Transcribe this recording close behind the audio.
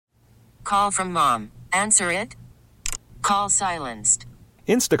Call from mom. Answer it. Call silenced.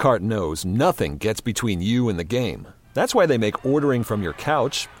 Instacart knows nothing gets between you and the game. That's why they make ordering from your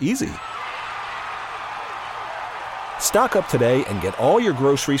couch easy. Stock up today and get all your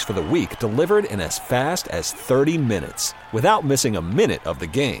groceries for the week delivered in as fast as 30 minutes without missing a minute of the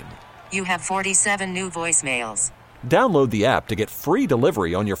game. You have 47 new voicemails. Download the app to get free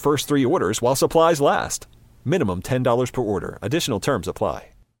delivery on your first 3 orders while supplies last. Minimum $10 per order. Additional terms apply.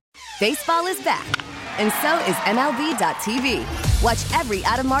 Baseball is back, and so is MLB.tv. Watch every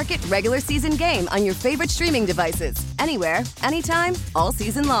out-of-market regular season game on your favorite streaming devices, anywhere, anytime, all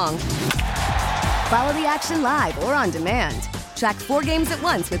season long. Follow the action live or on demand. Track 4 games at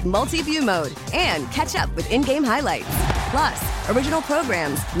once with multi-view mode and catch up with in-game highlights. Plus, original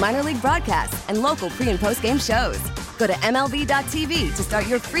programs, minor league broadcasts, and local pre- and post-game shows. Go to MLB.tv to start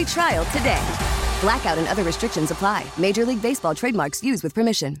your free trial today. Blackout and other restrictions apply. Major League Baseball trademarks used with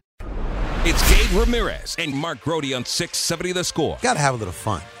permission. It's Gabe Ramirez and Mark Grody on 670 The Score. Got to have a little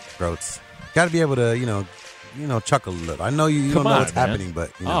fun, Groats. Got to be able to, chuckle a little. I know you don't know what's happening,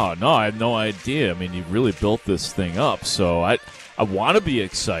 but Oh no, I had no idea. I mean, you really built this thing up, so I want to be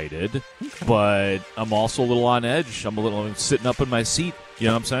excited, but I'm also a little on edge. I'm sitting up in my seat. You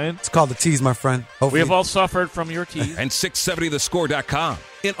know what I'm saying? It's called the tease, my friend. Hopefully. We have all suffered from your tease. And 670thescore.com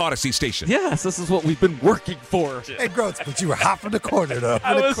in Odyssey Station. Yes, this is what we've been working for. Hey, Groats, but you were hot for the corner, though.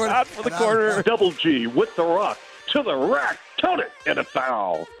 I was hot for the corner. Double G with the rock to the rack. Count it and a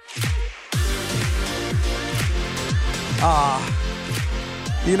foul. I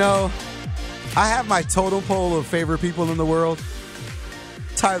have my totem pole of favorite people in the world.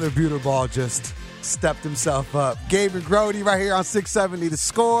 Tyler Buterball just stepped himself up. Gabe and Grody right here on 670 The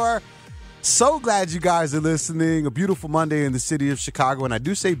Score. So glad you guys are listening. A beautiful Monday in the city of Chicago. And I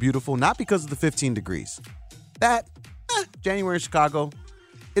do say beautiful, not because of the 15 degrees. January in Chicago,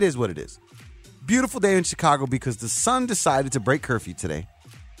 it is what it is. Beautiful day in Chicago because the sun decided to break curfew today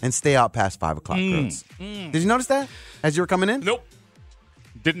and stay out past 5 o'clock. Did you notice that as you were coming in? Nope.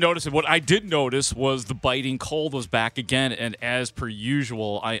 Didn't notice it. What I did notice was the biting cold was back again, and as per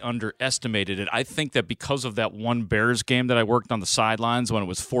usual, I underestimated it. I think that because of that one Bears game that I worked on the sidelines when it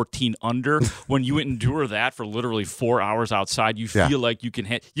was 14 under, when you endure that for literally 4 hours outside, you feel like you can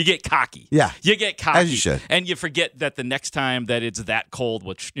hit. You get cocky. Yeah. You get cocky. As you should. And you forget that the next time that it's that cold,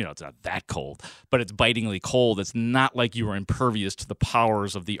 which, it's not that cold, but it's bitingly cold, it's not like you are impervious to the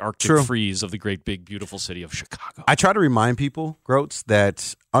powers of the Arctic freeze of the great, big, beautiful city of Chicago. I try to remind people, Groats, that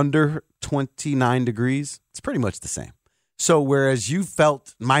under 29 degrees, it's pretty much the same. So whereas you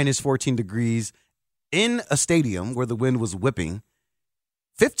felt minus 14 degrees in a stadium where the wind was whipping,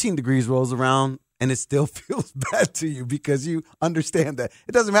 15 degrees rolls around and it still feels bad to you because you understand that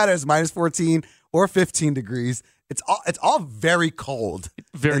it doesn't matter if it's minus 14 or 15 degrees. It's all very cold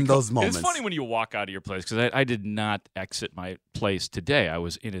in those moments. It's funny when you walk out of your place because I did not exit my place today. I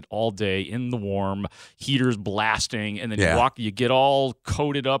was in it all day in the warm, heaters blasting, and then you get all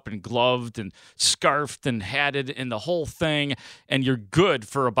coated up and gloved and scarfed and hatted and the whole thing, and you're good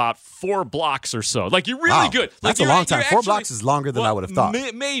for about 4 blocks or so. Like, you're really good. Like, that's a long time. 4 blocks is longer than I would have thought.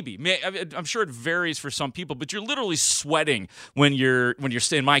 Maybe. I'm sure it varies for some people, but you're literally sweating when you're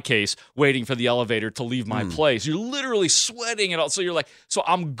in my case, waiting for the elevator to leave my place. You're literally sweating and all. So you're like, so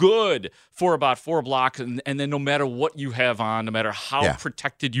I'm good for about 4 blocks, and then no matter what you have on, no matter how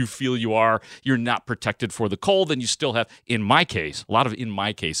protected you feel you are, you're not protected for the cold, and you still have, in my case, a lot of in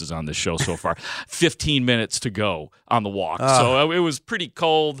my cases on this show so far, 15 minutes to go on the walk. So it was pretty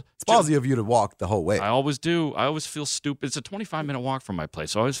cold. It's ballsy of you to walk the whole way. I always do. I always feel stupid. It's a 25-minute walk from my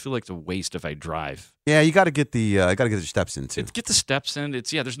place, so I always feel like it's a waste if I drive. Yeah, you got to get the steps in too. Get the steps in.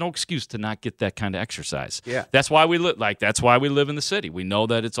 There's no excuse to not get that kind of exercise. Yeah, that's why we live in the city. We know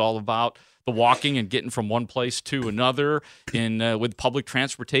that it's all about the walking and getting from one place to another with public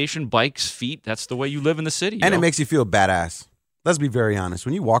transportation, bikes, feet. That's the way you live in the city. And it makes you feel badass. Let's be very honest.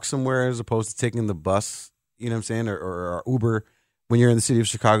 When you walk somewhere as opposed to taking the bus, you know what I'm saying, or Uber, when you're in the city of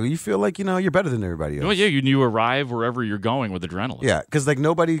Chicago, you feel like, you're better than everybody else. Well, yeah, you arrive wherever you're going with adrenaline. Yeah, because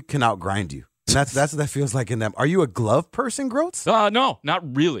nobody can outgrind you. And that's what that feels like in them. Are you a glove person, Groats? No,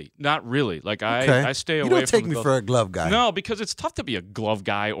 not really. Like, I stay away from. You don't take me for a glove guy. No, because it's tough to be a glove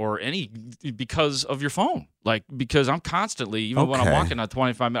guy because of your phone. Like, because I'm constantly, even when I'm walking on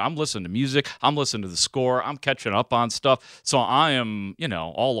 25 minutes, I'm listening to music, I'm listening to the score, I'm catching up on stuff. So I am,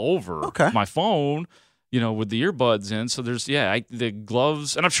 all over my phone, with the earbuds in. So there's, the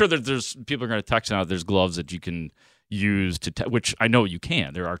gloves, and I'm sure that there's people are going to text now. There's gloves that you can use to which I know you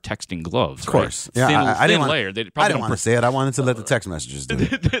can. There are texting gloves, Of course. right? Yeah, I thin didn't layer. I didn't want to say it. I wanted to let the text messages do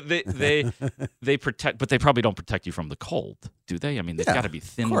it. they protect, but they probably don't protect you from the cold, do they? I mean, they've got to be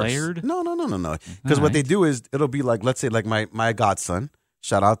thin layered. No. Because what they do is it'll be like, let's say, like my godson.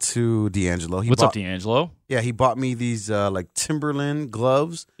 Shout out to D'Angelo. What's up, D'Angelo? Yeah, he bought me these like Timberland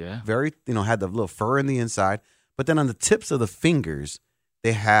gloves. Yeah. Very, had the little fur in the inside. But then on the tips of the fingers,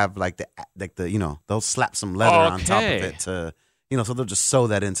 they have like the they'll slap some leather on top of it to, so they'll just sew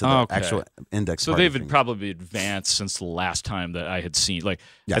that into the actual index. So part they've of the probably advanced since the last time that I had seen. Like,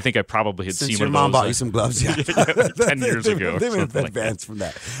 Yeah. I think I probably had Since seen your one mom of those. bought you some gloves, yeah. 10 years ago. They've something like advanced from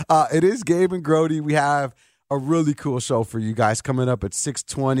that. It is Gabe and Grody. We have a really cool show for you guys coming up at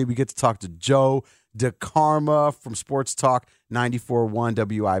 6:20. We get to talk to Joe DeCarma from Sports Talk 94.1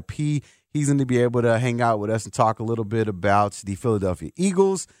 WIP. He's going to be able to hang out with us and talk a little bit about the Philadelphia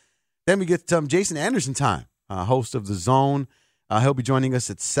Eagles. Then we get Jason Anderson time, host of The Zone. He'll be joining us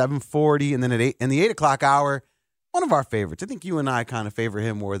at 7:40, and then at 8 in the 8 o'clock hour, one of our favorites. I think you and I kind of favor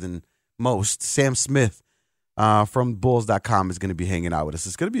him more than most. Sam Smith from Bulls.com is going to be hanging out with us.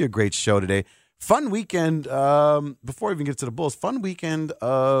 It's going to be a great show today. Fun weekend. Before we even get to the Bulls, fun weekend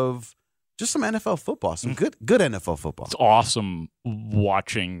of just some NFL football, some good NFL football. It's awesome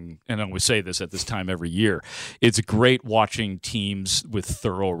watching, and I always say this at this time every year, it's great watching teams with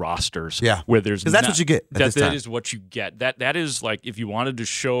thorough rosters. Yeah. Where there's Because that's what you get at this time. That is what you get. That is like if you wanted to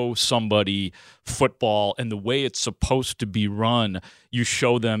show somebody football and the way it's supposed to be run, you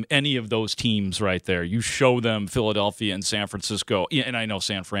show them any of those teams right there. You show them Philadelphia and San Francisco. And I know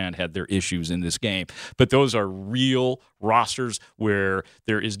San Fran had their issues in this game, but those are real rosters where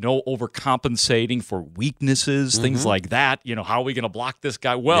there is no overcompensating for weaknesses, things like that. How are we going to block this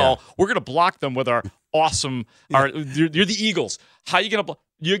guy? Well, we're going to block them with our awesome. You're the Eagles. How are you going to block?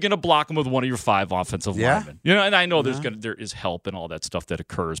 You're going to block them with one of your 5 offensive linemen. And I know there is help and all that stuff that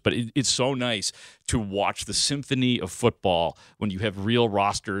occurs, but it's so nice to watch the symphony of football when you have real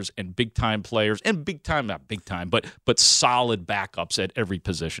rosters and big-time players and not big-time, but solid backups at every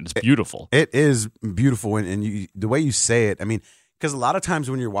position. It's beautiful. It is beautiful, and the way you say it, I mean, because a lot of times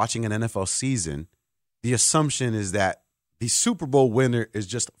when you're watching an NFL season, the assumption is that the Super Bowl winner is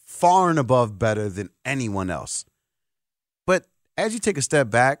just far and above better than anyone else. But as you take a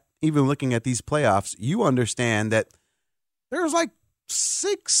step back, even looking at these playoffs, you understand that there's like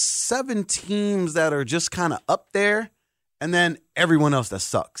 6-7 teams that are just kind of up there, and then everyone else that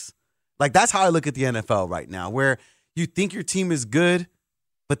sucks. Like, that's how I look at the NFL right now, where you think your team is good,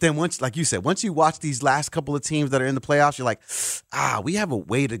 but then once, like you said, once you watch these last couple of teams that are in the playoffs, you're like, we have a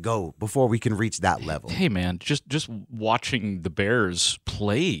way to go before we can reach that level. Hey, man, just watching the Bears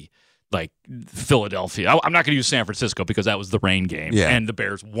play like Philadelphia. I'm not going to use San Francisco because that was the rain game, and the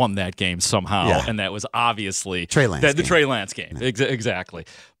Bears won that game somehow, and that was obviously the Trey Lance game. Exactly.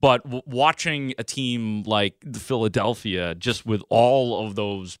 But watching a team like the Philadelphia, just with all of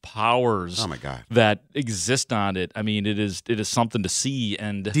those powers that exist on it, I mean, it is something to see.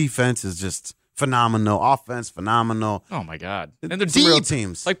 And defense is just phenomenal. Offense, phenomenal. Oh, my God. And they're deep real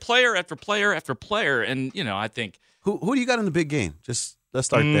teams. Like player after player after player. And, I think. Who do you got in the big game? Let's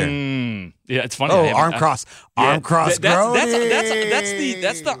start there. Yeah, it's funny. Arm cross. That's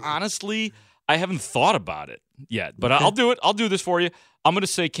the honestly, I haven't thought about it yet, but I'll do it. I'll do this for you. I'm going to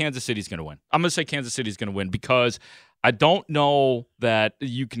say Kansas City's going to win. I'm going to say Kansas City's going to win because I don't know that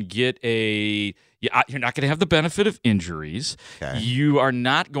you can get you're not going to have the benefit of injuries. Okay. You are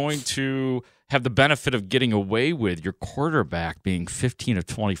not going to have the benefit of getting away with your quarterback being 15 of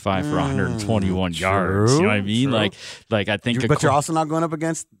 25 for 121 yards. You know what I mean? True. Like I think. But you're also not going up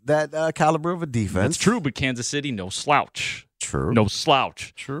against that caliber of a defense. That's true, but Kansas City, no slouch. True. No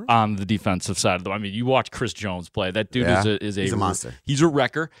slouch. True. On the defensive side of the. I mean, you watch Chris Jones play. That dude is a monster. He's a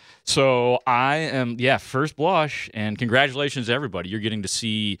wrecker. So I am, first blush, and congratulations to everybody. You're getting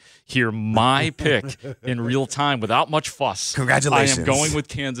to hear my pick in real time without much fuss. Congratulations. I am going with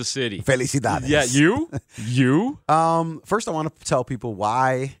Kansas City. Felicidades. Yeah, you? First, I want to tell people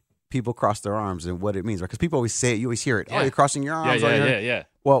why people cross their arms and what it means, right? Because people always say it. You always hear it. Yeah. Oh, you're crossing your arms. Yeah.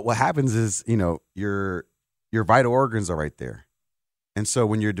 Well, what happens is, your vital organs are right there. And so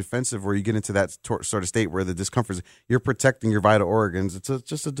when you're defensive or you get into that sort of state where the discomfort is, you're protecting your vital organs. It's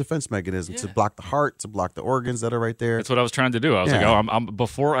just a defense mechanism to block the heart, to block the organs that are right there. That's what I was trying to do. I was like, I'm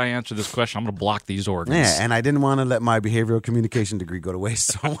before I answer this question, I'm going to block these organs. Yeah, and I didn't want to let my behavioral communication degree go to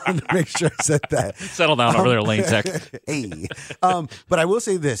waste, so I wanted to make sure I said that. Settle down over there, Lane Tech. Hey. But I will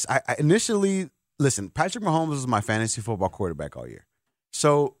say this. I initially, listen, Patrick Mahomes was my fantasy football quarterback all year.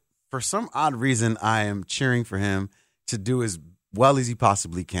 So for some odd reason, I am cheering for him to do as well as he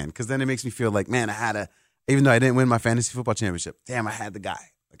possibly can, because then it makes me feel like, man, I Even though I didn't win my fantasy football championship. Damn, I had the guy.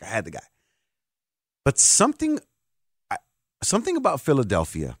 Like, I had the guy. But something about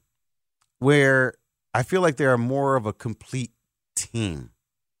Philadelphia where I feel like they are more of a complete team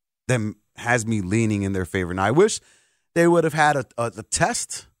that has me leaning in their favor. Now, I wish they would have had a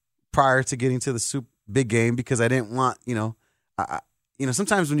test prior to getting to the big game because I didn't want,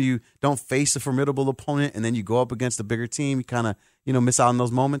 sometimes when you don't face a formidable opponent and then you go up against a bigger team, you kind of, miss out on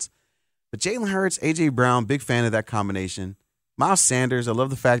those moments. But Jalen Hurts, A.J. Brown, big fan of that combination. Miles Sanders, I love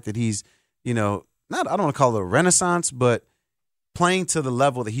the fact that he's, I don't want to call it a renaissance, but playing to the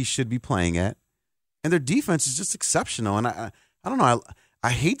level that he should be playing at. And their defense is just exceptional. And I don't know,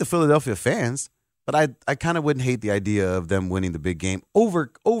 I hate the Philadelphia fans, but I kind of wouldn't hate the idea of them winning the big game over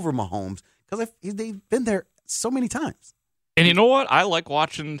Mahomes because they've been there so many times. And you know what? I like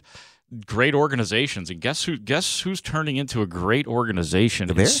watching great organizations. And guess who's turning into a great organization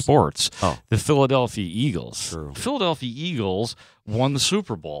in sports? Oh. The Philadelphia Eagles. True. Philadelphia Eagles won the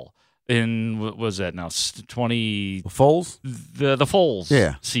Super Bowl in, what was that now, 20... Foles? The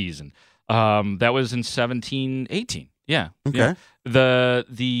Foles season. That was in 17-18. Yeah. Okay. Yeah.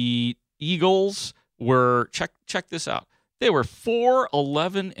 The Eagles were, check this out, they were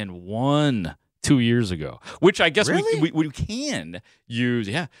 4-11-1 2 years ago, which I guess really? we can use,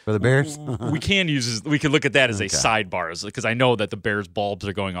 for the Bears. We can look at that as a sidebar, because I know that the Bears bulbs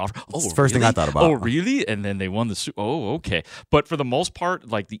are going off. Oh, the first thing I thought about. Oh, really? And then they won the Super. Oh, okay. But for the most part,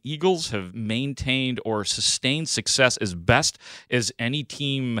 like, the Eagles have maintained or sustained success as best as any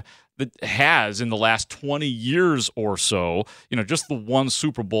team that has in the last 20 years or so, just the one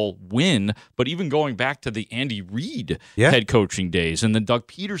Super Bowl win, but even going back to the Andy Reid head coaching days, and then Doug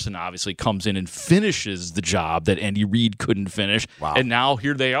Peterson obviously comes in and finishes the job that Andy Reid couldn't finish. Wow. And now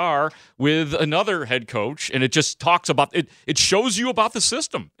here they are with another head coach, and it just talks about it. It shows you about the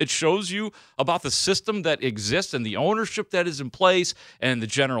system. It shows you about the system that exists and the ownership that is in place and the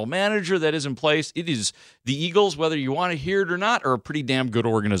general manager that is in place. It is the Eagles, whether you want to hear it or not, are a pretty damn good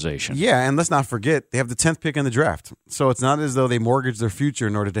organization. Yeah, and let's not forget, they have the 10th pick in the draft. So it's not as though they mortgaged their future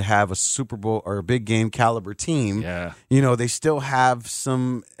in order to have a Super Bowl or a big game caliber team. Yeah. They still have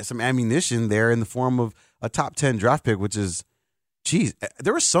some ammunition there in the form of a top 10 draft pick, which is, geez,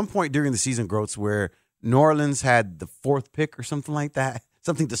 there was some point during the season, Groats, where New Orleans had the 4th pick or something like that,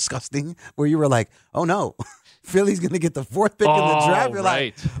 something disgusting, where you were like, oh no, Philly's going to get the 4th pick in the draft. You're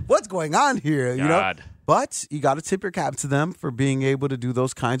like, what's going on here? God. But you got to tip your cap to them for being able to do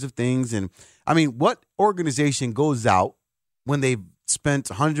those kinds of things. And I mean, what organization goes out when they've spent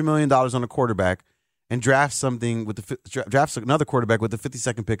 $100 million on a quarterback and drafts drafts another quarterback with the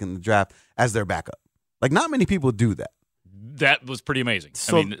 52nd pick in the draft as their backup? Like, not many people do that. That was pretty amazing.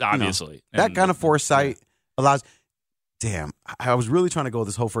 So, I mean, obviously. That kind of foresight allows. Damn, I was really trying to go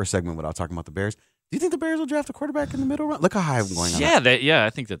this whole first segment without talking about the Bears. Do you think the Bears will draft a quarterback in the middle round? Look how high I'm going on. Yeah, I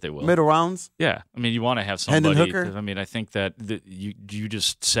think that they will. Middle rounds? Yeah. I mean, you want to have somebody. Hendon Hooker? I mean, I think that you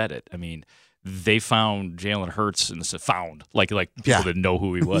just said it. I mean, they found Jalen Hurts and like people didn't know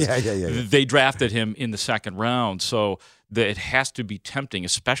who he was. Yeah. They drafted him in the second round, so it has to be tempting,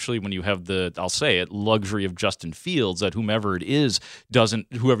 especially when you have I'll say it, luxury of Justin Fields, that whoever it is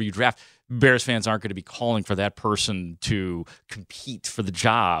whoever you draft, Bears fans aren't going to be calling for that person to compete for the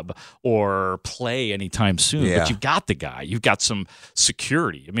job or play anytime soon. Yeah. But you've got the guy. You've got some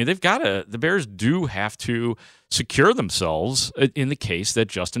security. I mean, the Bears do have to secure themselves in the case that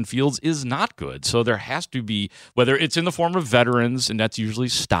Justin Fields is not good. So there has to be, whether it's in the form of veterans, and that's usually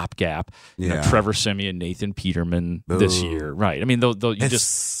stopgap, Trevor Siemian, Nathan Peterman this year. Right. I mean, those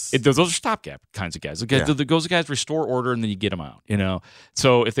are stopgap kinds of guys. Those guys restore order and then you get them out,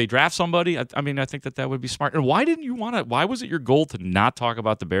 So if they draft somebody, I think that would be smart. And why was it your goal to not talk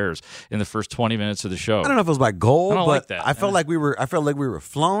about the Bears in the first 20 minutes of the show? I don't know if it was my goal, but like that. I felt like we were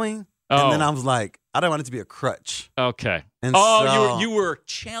flowing. And then I was like, I don't want it to be a crutch. Okay. And you were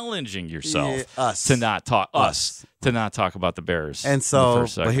challenging yourself to not talk about the Bears. And so,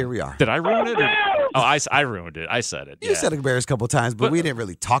 but here we are. Did I ruin it? I ruined it. I said it. You said the Bears a couple of times, but we didn't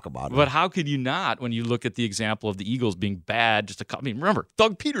really talk about it. But how could you not when you look at the example of the Eagles being bad? Remember,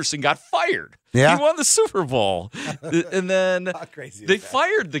 Doug Peterson got fired. Yeah. He won the Super Bowl. And then they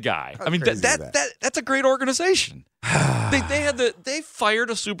fired the guy. That's a great organization. They fired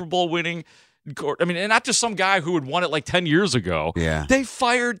a Super Bowl winning, and not just some guy who had won it like 10 years ago. Yeah. They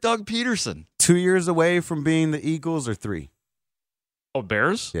fired Doug Peterson. 2 years away from being the Eagles, or 3? Oh,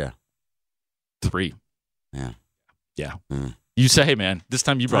 Bears? Yeah. 3. Yeah. Yeah. You say, man, this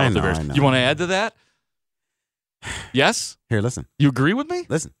time you brought up the Bears. You want to add to that? Yes? Here, listen. You agree with me?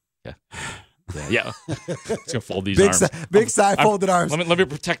 Listen. Yeah. It's going to fold these arms. Big side folded arms. Let me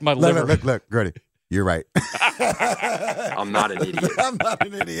protect my liver. Look, Grody. You're right. I'm not an idiot. I'm not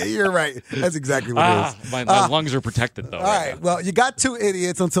an idiot. You're right. That's exactly what it is. My lungs are protected, though. All right. Well, you got two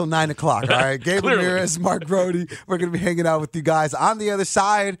idiots until 9 o'clock. All right. Gabe Ramirez, Mark Grody. We're going to be hanging out with you guys. On the other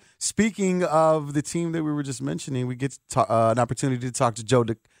side, speaking of the team that we were just mentioning, we get an opportunity to talk to Joe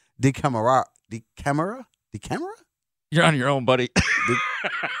DeCamara. DeCamara? You're on your own, buddy.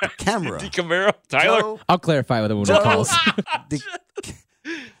 DeCamara. DeCamara. Tyler? Joe, I'll clarify what it calls.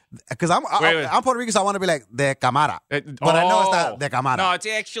 Because I'm Puerto Rican, so I want to be like De Camara. But I know it's not De Camara. No, it's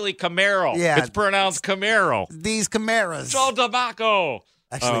actually Camaro. Yeah. It's pronounced Camaro. These Camaras. Joe Tobacco.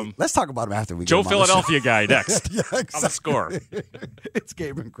 Actually, let's talk about him after we Joe get him on the Philadelphia guy next show. Yeah, exactly. on the Score. It's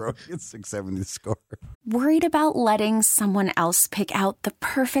Gabe and Grody. It's 670 The Score. Worried about letting someone else pick out the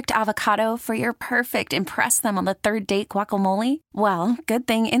perfect avocado for your perfect impress them on the third date guacamole? Well, good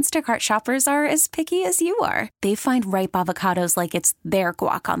thing Instacart shoppers are as picky as you are. They find ripe avocados like it's their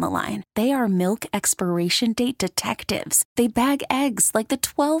guac on the line. They are milk expiration date detectives. They bag eggs like the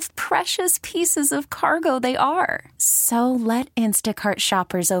 12 precious pieces of cargo they are. So let Instacart shoppers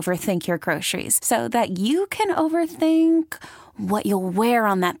overthink your groceries so that you can overthink what you'll wear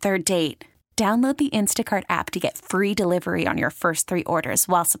on that third date. Download the Instacart app to get free delivery on your first 3 orders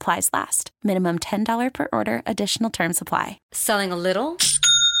while supplies last. Minimum $10 per order. Additional terms apply. Selling a little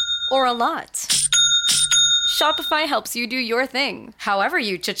or a lot? Shopify helps you do your thing, however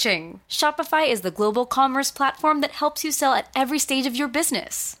you cha-ching. Shopify is the global commerce platform that helps you sell at every stage of your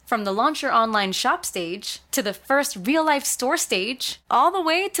business. From the launch your online shop stage, to the first real-life store stage, all the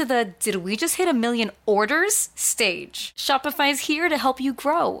way to the did we just hit 1 million orders stage. Shopify is here to help you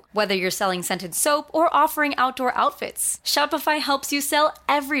grow. Whether you're selling scented soap or offering outdoor outfits, Shopify helps you sell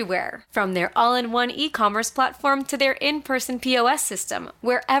everywhere. From their all-in-one e-commerce platform to their in-person POS system,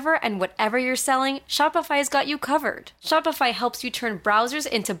 wherever and whatever you're selling, Shopify's got you covered. Shopify helps you turn browsers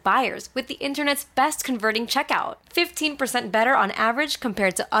into buyers with the internet's best converting checkout. 15% better on average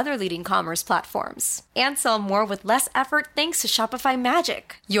compared to other leading commerce platforms. And sell more with less effort thanks to Shopify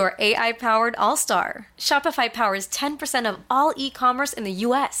Magic, your AI-powered all-star. Shopify powers 10% of all e-commerce in the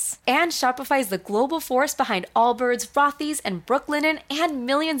U.S. And Shopify is the global force behind Allbirds, Rothy's, and Brooklinen, and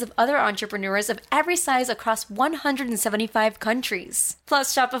millions of other entrepreneurs of every size across 175 countries.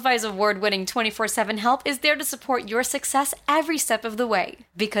 Plus, Shopify's award-winning 24/7 help is there to support your success every step of the way.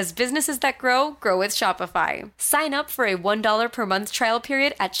 Because businesses that grow, grow with Shopify. Sign up for a $1 per month trial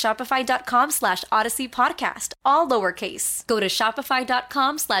period at shopify.com/Odyssey Podcast, all lowercase. Go to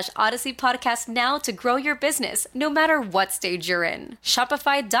shopify.com/Odyssey Podcast now to grow your business, no matter what stage you're in.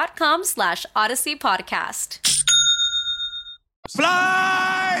 Shopify.com/Odyssey Podcast.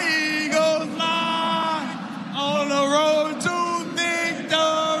 Fly, Eagles, fly on the road to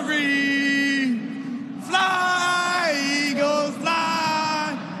victory. Fly, Eagles,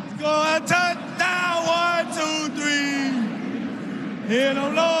 fly, score a touchdown, 1, 2, 3. Hit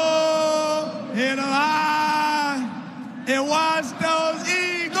them low, hit them high, and watch those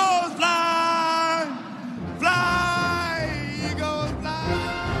Eagles fly. Fly, Eagles, fly.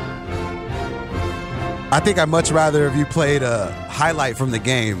 I think I'd much rather if you played a highlight from the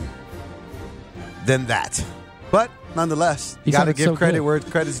game than that. But nonetheless, you got to give credit where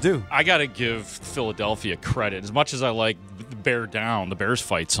credit's due. I got to give Philadelphia credit. As much as I like the Bear Down, the Bears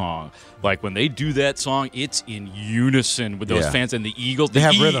fight song, like when they do that song, it's in unison with those fans and the Eagles. They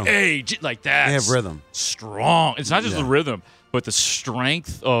have rhythm. Like that. They have rhythm. Strong. It's not just the rhythm, but the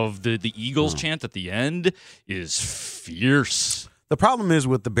strength of the Eagles chant at the end is fierce. The problem is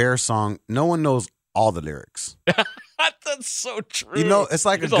with the Bears song, no one knows all the lyrics. That's so true. You know, it's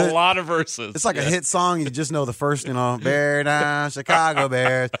like there's a lot of verses. It's like a hit song. You just know the first, Bear Down, Chicago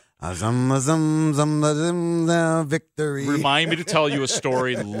Bears. Victory. Remind me to tell you a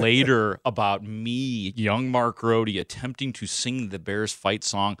story later about me, young Mark Grody, attempting to sing the Bears fight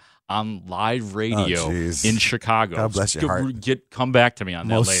song on live radio in Chicago. God bless your heart. Come back to me on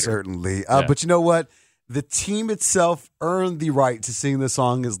that Most later. certainly. But you know what? The team itself earned the right to sing the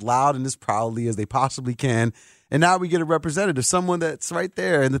song as loud and as proudly as they possibly can. And now we get a representative, someone that's right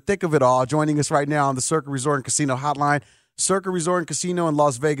there in the thick of it all, joining us right now on the Circa Resort and Casino Hotline. Circa Resort and Casino in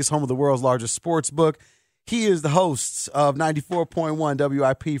Las Vegas, home of the world's largest sports book. He is the host of 94.1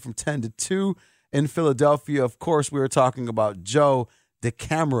 WIP from 10 to 2 in Philadelphia. Of course, we were talking about Joe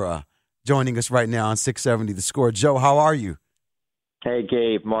DeCamara joining us right now on 670 The Score. Joe, how are you? Hey,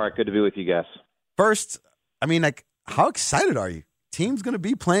 Gabe, Mark, good to be with you guys. First, how excited are you? Team's going to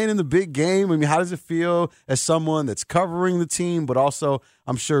be playing in the big game. I mean, how does it feel as someone that's covering the team, but also,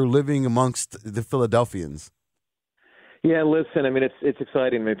 I'm sure, living amongst the Philadelphians? Yeah, listen, it's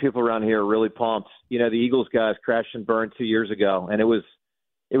exciting. People around here are really pumped. The Eagles guys crashed and burned 2 years ago, and it was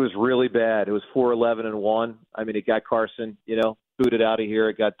It was really bad. It was 4-11-1. I mean, it got Carson, booted out of here.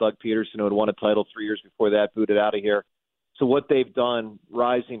 It got Doug Peterson, who had won a title 3 years before that, booted out of here. So what they've done,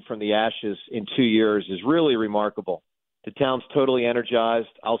 rising from the ashes in 2 years, is really remarkable. The town's totally energized.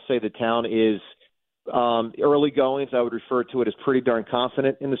 I'll say the town is early goings. I would refer to it as pretty darn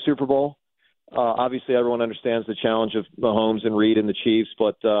confident in the Super Bowl. Obviously, everyone understands the challenge of Mahomes and Reed and the Chiefs,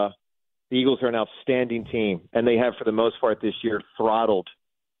 but the Eagles are an outstanding team, and they have, for the most part this year, throttled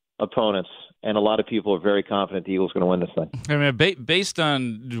opponents, and a lot of people are very confident the Eagles are going to win this thing. I mean, based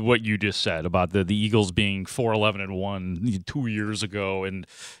on what you just said about the Eagles being 4-11-1 2 years ago, and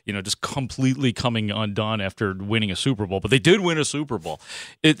just completely coming undone after winning a Super Bowl, but they did win a Super Bowl.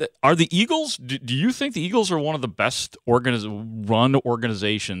 Are the Eagles? Do you think the Eagles are one of the best run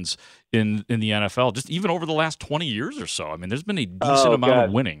organizations in the NFL, just even over the last 20 years or so? I mean, there's been a decent amount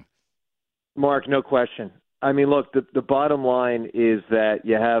of winning. Mark, no question. I mean, look, the bottom line is that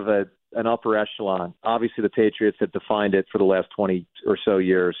you have an upper echelon. Obviously, the Patriots have defined it for the last 20 or so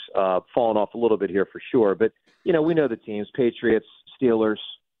years, fallen off a little bit here for sure. But, we know the teams, Patriots, Steelers,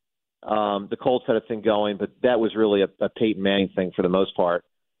 the Colts had a thing going, but that was really a Peyton Manning thing for the most part.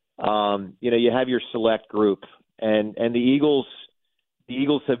 You have your select group, and the Eagles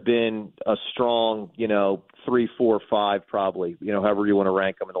have been a strong, 3, 4, 5 probably, however you want to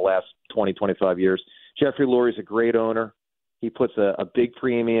rank them in the last 20, 25 years. Jeffrey Lurie's a great owner. He puts a big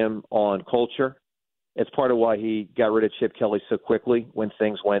premium on culture. It's part of why he got rid of Chip Kelly so quickly when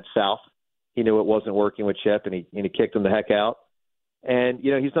things went south. He knew it wasn't working with Chip, and he kicked him the heck out. And,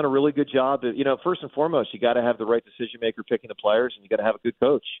 he's done a really good job. First and foremost, you got to have the right decision-maker picking the players, and you got to have a good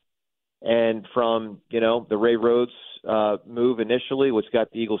coach. And from, the Ray Rhodes move initially, which got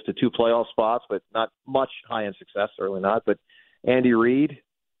the Eagles to 2 playoff spots, but not much high-end success, certainly not. But Andy Reid,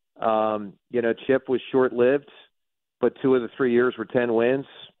 Chip was short-lived, but 2 of the 3 years were 10 wins.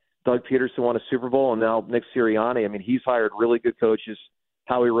 Doug Peterson won a Super Bowl, and now Nick Sirianni. I mean, he's hired really good coaches.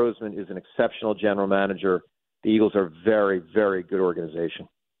 Howie Roseman is an exceptional general manager. The Eagles are a very, very good organization.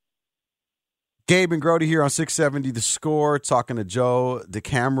 Gabe and Grody here on 670 The Score, talking to Joe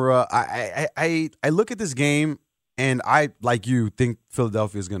DeCamara. I look at this game, and I, like you, think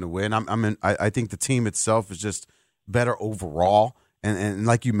Philadelphia is going to win. I think the team itself is just better overall. And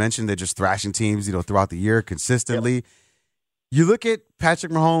like you mentioned, they're just thrashing teams, throughout the year consistently. Yep. You look at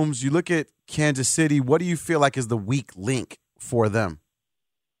Patrick Mahomes, you look at Kansas City. What do you feel like is the weak link for them?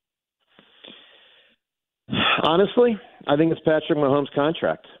 Honestly, I think it's Patrick Mahomes'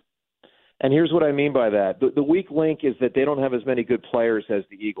 contract. And here's what I mean by that. The weak link is that they don't have as many good players as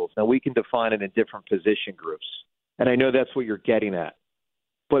the Eagles. Now, we can define it in different position groups, and I know that's what you're getting at.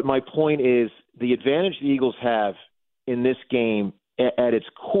 But my point is the advantage the Eagles have in this game at its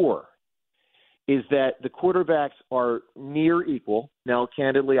core is that the quarterbacks are near equal. Now,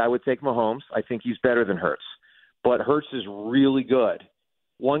 candidly, I would take Mahomes. I think he's better than Hurts. But Hurts is really good.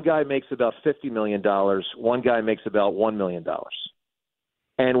 One guy makes about $50 million. One guy makes about $1 million.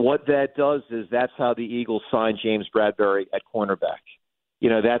 And what that does is that's how the Eagles signed James Bradbury at cornerback.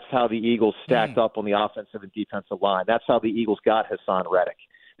 That's how the Eagles stacked up on the offensive and defensive line. That's how the Eagles got Hassan Reddick.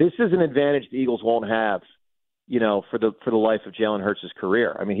 This is an advantage the Eagles won't have, for the life of Jalen Hurts'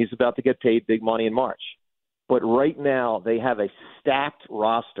 career. I mean, he's about to get paid big money in March. But right now they have a stacked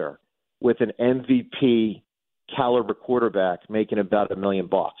roster with an MVP caliber quarterback making about $1 million.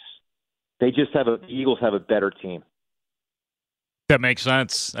 The Eagles have a better team. That makes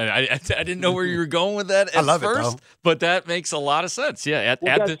sense. I didn't know where you were going with that at first, but that makes a lot of sense. Yeah.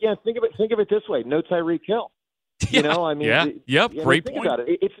 Think of it this way: no Tyreek Hill. Yeah. Great point. About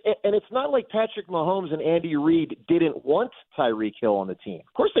it. It's not like Patrick Mahomes and Andy Reid didn't want Tyreek Hill on the team.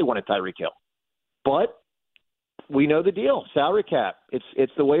 Of course, they wanted Tyreek Hill, but we know the deal: salary cap.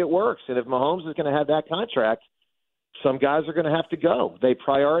 It's the way it works. And if Mahomes is going to have that contract, some guys are going to have to go. They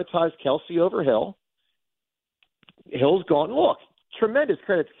prioritize Kelsey over Hill. Hill's gone. Look. Tremendous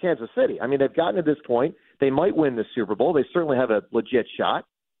credit to Kansas City. I mean, they've gotten to this point. They might win the Super Bowl. They certainly have a legit shot.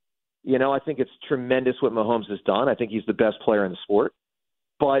 I think it's tremendous what Mahomes has done. I think he's the best player in the sport.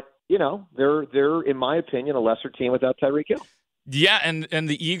 But, they're, in my opinion, a lesser team without Tyreek Hill. Yeah, and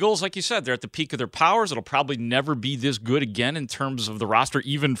the Eagles, like you said, they're at the peak of their powers. It'll probably never be this good again in terms of the roster,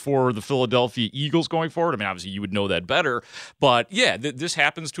 even for the Philadelphia Eagles going forward. I mean, obviously, you would know that better. But, yeah, this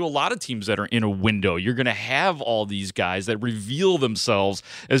happens to a lot of teams that are in a window. You're going to have all these guys that reveal themselves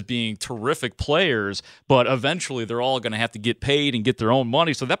as being terrific players, but eventually they're all going to have to get paid and get their own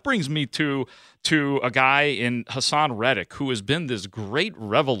money. So that brings me to a guy in Hassan Reddick, who has been this great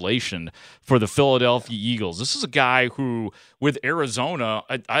revelation for the Philadelphia Eagles. This is a guy who, with with Arizona,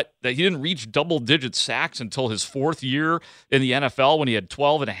 that he didn't reach double-digit sacks until his fourth year in the NFL when he had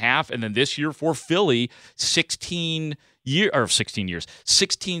 12 and a half, and then this year for Philly, 16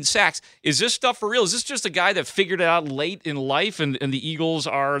 sacks. Is this stuff for real? Is this just a guy that figured it out late in life, and the Eagles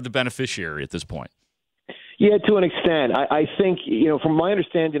are the beneficiary at this point? Yeah, to an extent. I think, from my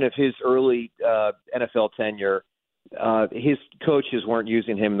understanding of his early NFL tenure, his coaches weren't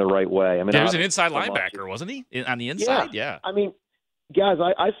using him the right way. I mean, he was an inside linebacker, wasn't he? On the inside, yeah. I mean, guys,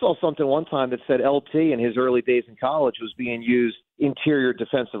 I saw something one time that said LT in his early days in college was being used interior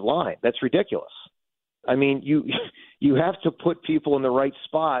defensive line. That's ridiculous. I mean, you have to put people in the right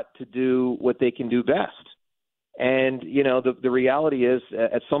spot to do what they can do best. And, the reality is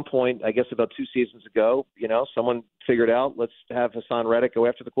at some point, I guess about 2 seasons ago, someone figured out, let's have Hassan Reddick go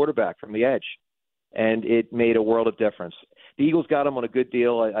after the quarterback from the edge. And it made a world of difference. The Eagles got him on a good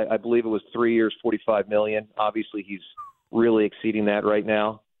deal. I believe it was 3 years, $45 million. Obviously, he's really exceeding that right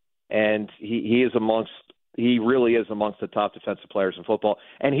now. And he really is amongst the top defensive players in football.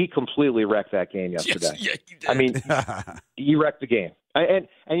 And he completely wrecked that game yesterday. Yes, yeah, he did. I mean, he wrecked the game. I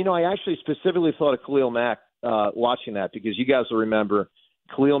actually specifically thought of Khalil Mack watching that, because you guys will remember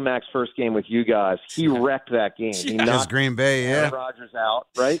Khalil Mack's first game with you guys. He wrecked that game. He knocked Green Bay, Aaron Rodgers out,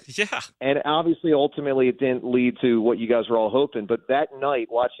 right? Yeah. And obviously, ultimately, it didn't lead to what you guys were all hoping. But that night,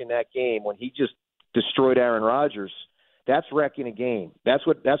 watching that game, when he just destroyed Aaron Rodgers, that's wrecking a game. That's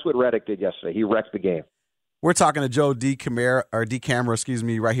what Reddick did yesterday. He wrecked the game. We're talking to Joe DeCamara,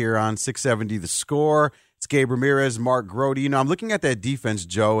 right here on 670 The Score. It's Gabe Ramirez, Mark Grote. I'm looking at that defense,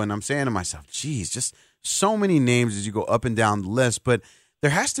 Joe, and I'm saying to myself, geez, just so many names as you go up and down the list. But there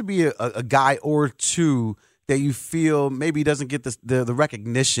has to be a guy or two that you feel maybe doesn't get the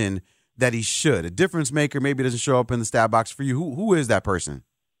recognition that he should. A difference maker, maybe doesn't show up in the stat box for you. Who is that person?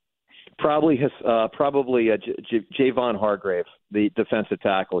 Probably Javon Hargrave, the defensive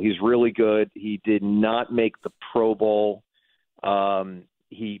tackle. He's really good. He did not make the Pro Bowl.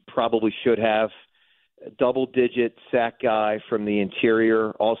 He probably should have. Double-digit sack guy from the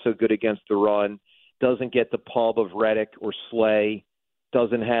interior, also good against the run. Doesn't get the pub of Reddick or Slay.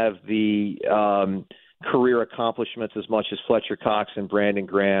 Doesn't have the career accomplishments as much as Fletcher Cox and Brandon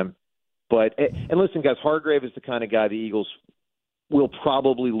Graham. And listen, guys, Hargrave is the kind of guy the Eagles will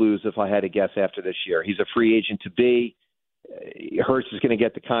probably lose if I had to guess after this year. He's a free agent to be. Hurts is going to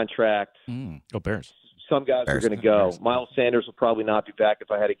get the contract. Go Bears. Some guys are going to go. Miles Sanders will probably not be back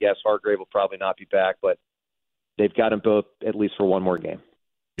if I had to guess. Hargrave will probably not be back, but they've got them both at least for one more game.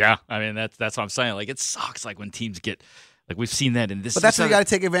 Yeah, I mean, that's what I'm saying. Like, it sucks when teams get – like, we've seen that in this. But that's why you got to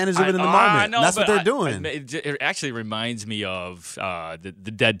take advantage of it in the moment. That's what they're doing. It actually reminds me of the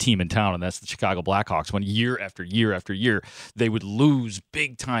dead team in town, and that's the Chicago Blackhawks, when year after year after year they would lose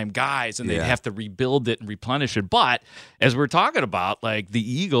big-time guys, and they'd have to rebuild it and replenish it. But as we're talking about, like, the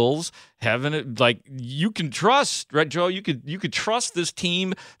Eagles having it, like, you can trust, right, Joe? You could trust this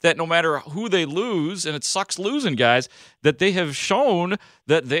team that no matter who they lose, and it sucks losing guys, that they have shown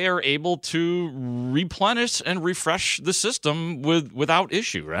that they are able to replenish and refresh the system without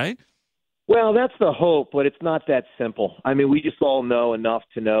issue, right? Well, that's the hope, but it's not that simple. I mean, we just all know enough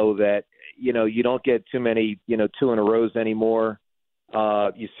to know that, you don't get too many, 2-in-a-rows anymore.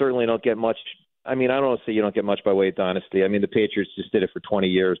 You certainly don't get much. I mean, I don't want to say you don't get much by way of dynasty. I mean, the Patriots just did it for 20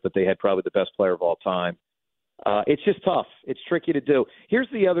 years, but they had probably the best player of all time. It's just tough. It's tricky to do. Here's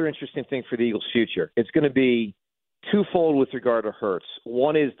the other interesting thing for the Eagles' future. It's going to be twofold with regard to Hurts.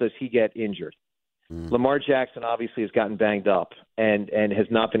 One is, does he get injured? Lamar Jackson obviously has gotten banged up and has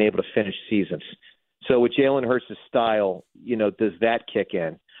not been able to finish seasons. So with Jalen Hurts' style, does that kick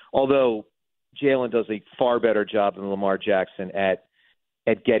in? Although Jalen does a far better job than Lamar Jackson at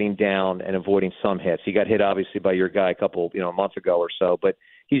getting down and avoiding some hits. He got hit obviously by your guy a month ago or so, but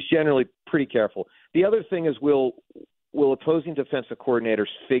he's generally pretty careful. The other thing is, will opposing defensive coordinators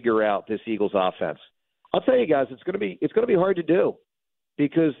figure out this Eagles offense? I'll tell you guys, it's going to be hard to do,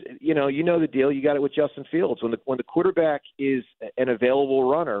 because you know the deal. You got it with Justin Fields. When the quarterback is an available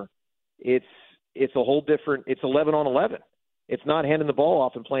runner, it's a whole different. It's 11 on 11. It's not handing the ball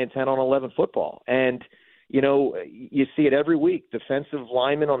off and playing 10 on 11 football. And you see it every week. Defensive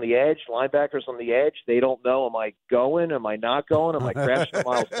linemen on the edge, linebackers on the edge. They don't know: am I going? Am I not going? Am I crashing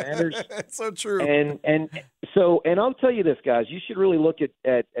Miles Sanders? It's so true. And I'll tell you this, guys. You should really look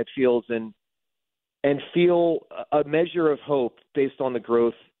at Fields and feel a measure of hope based on the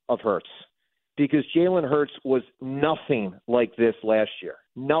growth of Hurts, because Jalen Hurts was nothing like this last year,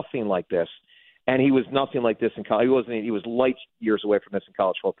 nothing like this. And he was nothing like this in college. He was light years away from this in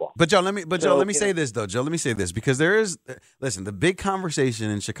college football. But Joe, let me say this though. Joe, let me say this because listen, the big conversation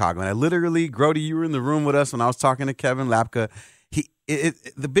in Chicago, and I literally, Grody, you were in the room with us when I was talking to Kevin Lapka.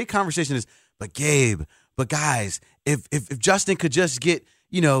 The big conversation is, but Gabe, but guys, if Justin could just get,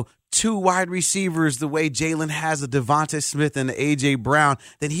 2 wide receivers the way Jalen has a Devontae Smith and A.J. Brown,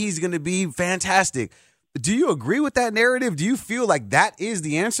 then he's going to be fantastic. Do you agree with that narrative? Do you feel like that is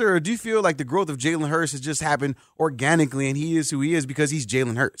the answer, or do you feel like the growth of Jalen Hurts has just happened organically and he is who he is because he's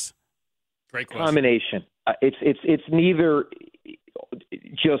Jalen Hurts? Great question. Combination. It's neither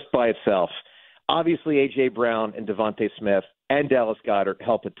just by itself. Obviously, A.J. Brown and Devontae Smith and Dallas Goedert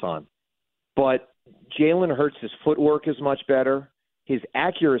help a ton. But Jalen Hurts' footwork is much better. His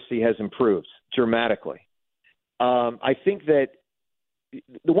accuracy has improved dramatically. I think that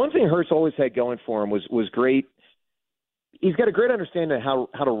the one thing Hurts always had going for him was great. He's got a great understanding of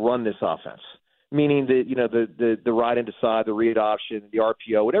how to run this offense, meaning the ride into side, the read option, the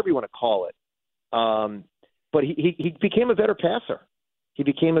RPO, whatever you want to call it. But he became a better passer.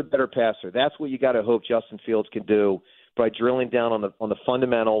 That's what you got to hope Justin Fields can do by drilling down on the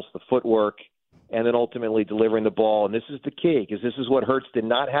fundamentals, the footwork, and then ultimately delivering the ball. And this is the key, because this is what Hurts did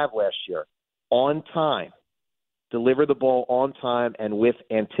not have last year. On time. Deliver the ball on time and with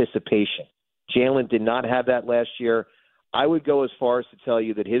anticipation. Jalen did not have that last year. I would go as far as to tell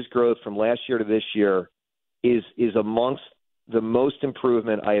you that his growth from last year to this year is amongst the most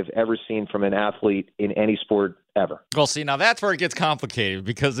improvement I have ever seen from an athlete in any sport ever. Well, see, now that's where it gets complicated,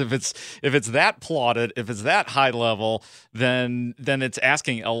 because if it's that plotted, if it's that high level, then it's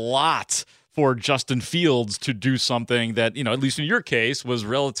asking a lot for Justin Fields to do something that, at least in your case, was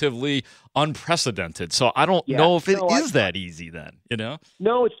relatively unprecedented. So I don't know if it is that easy then,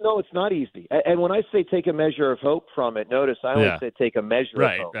 No, it's not easy. And when I say take a measure of hope from it, notice I always say take a measure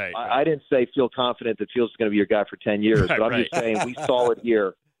of hope. Right. I didn't say feel confident that Fields is going to be your guy for 10 years, but I'm just saying we saw it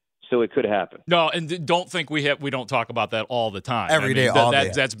here. So it could happen. No, and don't think we don't talk about that all the time. Every day, all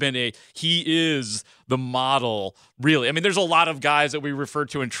day. That's been he is the model, really. I mean, there's a lot of guys that we refer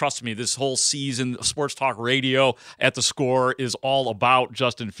to, and trust me, this whole season, Sports Talk Radio at the Score is all about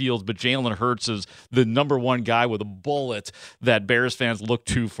Justin Fields, but Jalen Hurts is the number one guy with a bullet that Bears fans look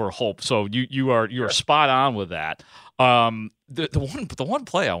to for hope. So you are spot on with that. The one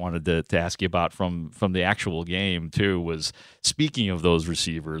play I wanted to ask you about from the actual game too was, speaking of those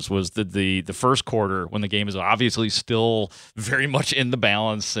receivers, was the first quarter when the game is obviously still very much in the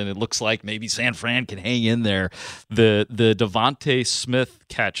balance and it looks like maybe San Fran can hang in there. The Devontae Smith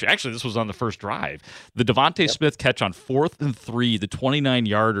catch, actually this was on the first drive, the Devontae Smith catch on 4th and 3, the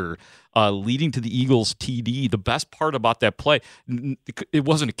 29-yarder leading to the Eagles TD. The best part about that play, it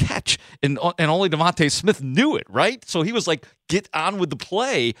wasn't a catch, and only Devontae Smith knew it, right? So he was like, get on with the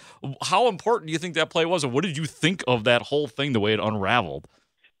play. How important do you think that play was, and what did you think of that whole thing, the way it unraveled?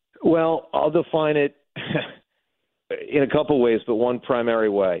 Well, I'll define it in a couple ways, but one primary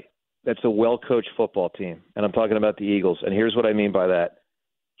way. That's a well-coached football team, and I'm talking about the Eagles, and here's what I mean by that.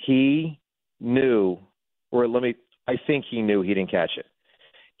 He knew, I think he knew he didn't catch it.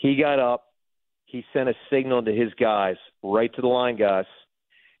 He got up, he sent a signal to his guys, right to the line guys,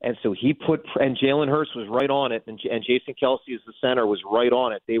 and so and Jalen Hurts was right on it, and Jason Kelce as the center was right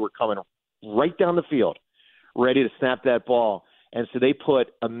on it. They were coming right down the field, ready to snap that ball, and so they put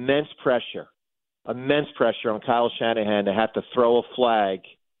immense pressure on Kyle Shanahan to have to throw a flag,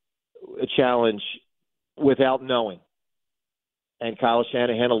 a challenge, without knowing. And Kyle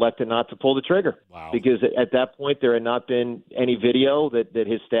Shanahan elected not to pull the trigger. Wow. Because at that point there had not been any video that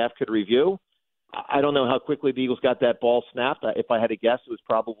his staff could review. I don't know how quickly the Eagles got that ball snapped. If I had to guess, it was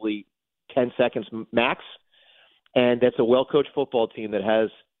probably 10 seconds max. And that's a well-coached football team that has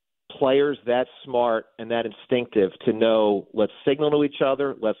players that smart and that instinctive to know, let's signal to each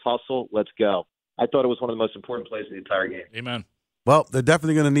other, let's hustle, let's go. I thought it was one of the most important plays of the entire game. Amen. Well, they're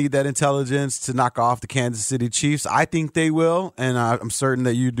definitely going to need that intelligence to knock off the Kansas City Chiefs. I think they will, and I'm certain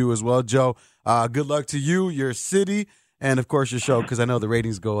that you do as well, Joe. Good luck to you, your city, and, of course, your show, because I know the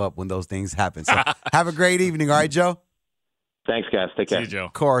ratings go up when those things happen. So have a great evening. All right, Joe? Thanks, guys. Take care. See you, Joe.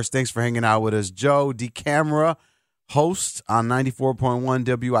 Of course. Thanks for hanging out with us. Joe DeCamara, host on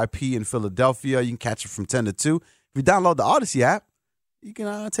 94.1 WIP in Philadelphia. You can catch it from 10 to 2. If you download the Odyssey app, you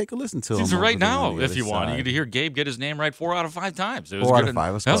can take a a listen to him. Right now, if you want. You get to hear Gabe get his name right 4 out of 5 times. It was 4 good. out of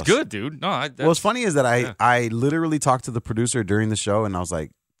 5. That was good, dude. No, what's funny is that I literally talked to the producer during the show, and I was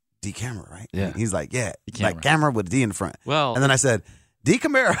like, DeCamara, right? Yeah. And he's like, yeah. DeCamara. Like camera with a D in front. Well, and then I said, D.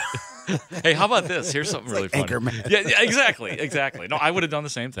 Camara. Hey, how about this? Here's something really funny. Anchorman. Yeah, exactly. No, I would have done the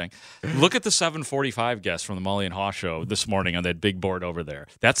same thing. Look at the 7:45 guest from the Mully and Haw show this morning on that big board over there.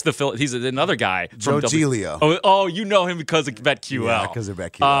 That's he's another guy. Joe Giglio. Oh, you know him because of BetQL. Yeah, because of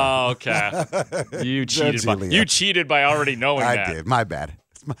BetQL. Oh, okay. You cheated by already knowing that. I did. My bad.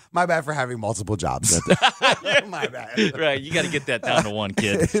 My bad for having multiple jobs. My bad. Right. You got to get that down to one,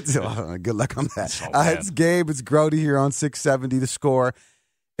 kid. Good luck on that. So it's Gabe. It's Grody here on 670 The Score.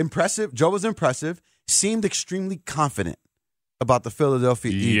 Impressive. Joe was impressive. Seemed extremely confident about the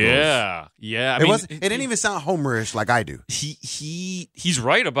Philadelphia Eagles. Yeah. It didn't even sound homerish like I do. He's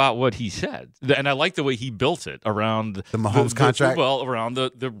right about what he said, and I like the way he built it around the Mahomes contract. Well, around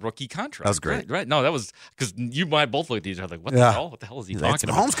the rookie contract. That was great. Right. No, that was because you and I both looked at each other like, what the hell? What the hell is he talking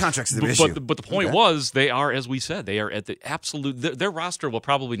about? Mahomes contract's the issue. But the point was, they are, as we said, they are at the absolute. Their roster will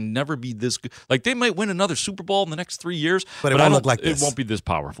probably never be this good. Like they might win another Super Bowl in the next 3 years, but it won't look like this. It won't be this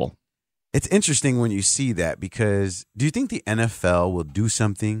powerful. It's interesting when you see that because do you think the NFL will do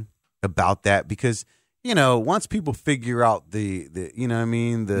something about that? Because, once people figure out the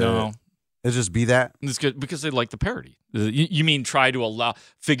no. It'll just be that? It's good because they like the parity. You mean try to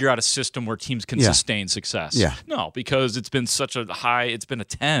figure out a system where teams can sustain success? Yeah. No, because it's been such a high, it's been a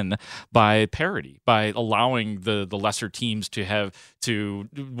 10 by parity, by allowing the lesser teams to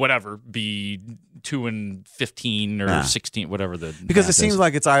be 2-15 or 16, whatever the because it seems is.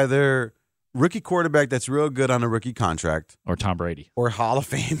 Like it's either rookie quarterback that's real good on a rookie contract, or Tom Brady, or Hall of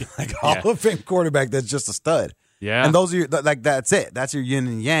Fame, Hall of Fame quarterback that's just a stud. Yeah, and those are that's it. That's your yin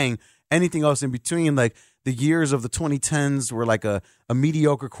and yang. Anything else in between, like the years of the 2010s, where like a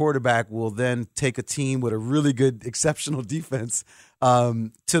mediocre quarterback will then take a team with a really good, exceptional defense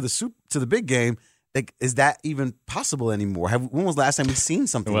to the big game. Like, is that even possible anymore? When was the last time we've seen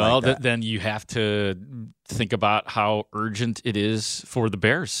something like that? Then you have to think about how urgent it is for the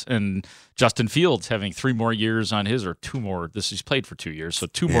Bears and Justin Fields having 3 more years on his, or 2 more. He's played for 2 years, so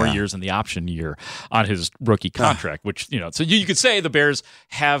 2 more years in the option year on his rookie contract. Which so you could say the Bears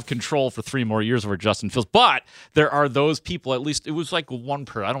have control for 3 more years over Justin Fields, but there are those people. At least it was like one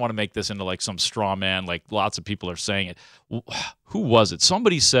per. I don't want to make this into like some straw man. Like lots of people are saying it. Who was it?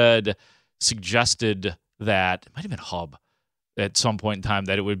 Somebody suggested that, it might have been Hub at some point in time,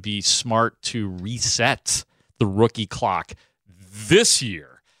 that it would be smart to reset the rookie clock this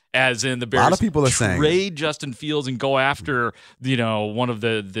year, as in the Bears a lot of people are trade Justin Fields and go after one of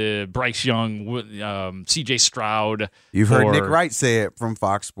the Bryce Young, CJ Stroud. You've heard Nick Wright say it from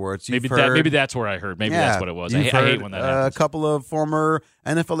Fox Sports. Maybe that's where I heard. Maybe that's what it was. I hate when that happens. A couple of former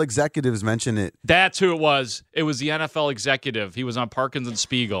NFL executives mention it. That's who it was. It was the NFL executive. He was on Parkins and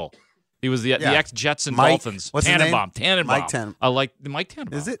Spiegel. He was the ex-Jets and Dolphins. What's Tannenbaum. his name? Mike Tannenbaum. I like Mike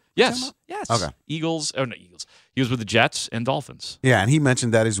Tannenbaum. Is it? Yes. Yes. Okay. Eagles. Oh, no, Eagles. He was with the Jets and Dolphins. Yeah, and he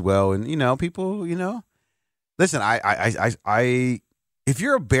mentioned that as well. And, people, listen, I if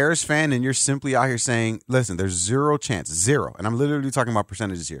you're a Bears fan and you're simply out here saying, listen, there's 0%, and I'm literally talking about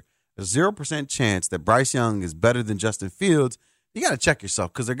percentages here. There's 0% chance that Bryce Young is better than Justin Fields. You got to check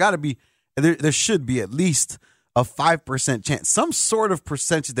yourself, because there should be at least a 5% chance, some sort of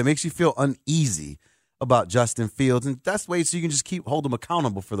percentage that makes you feel uneasy about Justin Fields. And that's the way so you can just hold them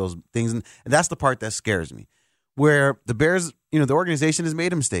accountable for those things. And that's the part that scares me, where the Bears, the organization has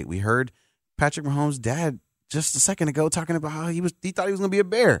made a mistake. We heard Patrick Mahomes' dad just a second ago talking about how he thought he was going to be a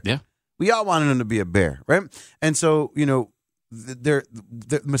Bear. Yeah. We all wanted him to be a Bear, right? And so,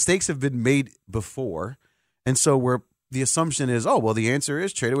 the mistakes have been made before. And so the assumption is, the answer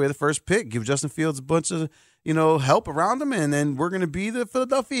is trade away the first pick, give Justin Fields a bunch of help around them, and then we're going to be the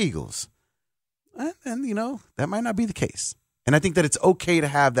Philadelphia Eagles. And, that might not be the case. And I think that it's okay to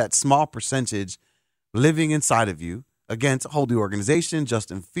have that small percentage living inside of you, again, to hold the organization,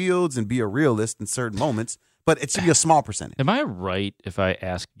 Justin Fields, and be a realist in certain moments, but it should be a small percentage. Am I right if I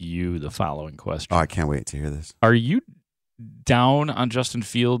ask you the following question? Oh, I can't wait to hear this. Are you down on Justin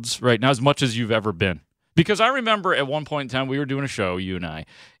Fields right now as much as you've ever been? Because I remember at one point in time we were doing a show, you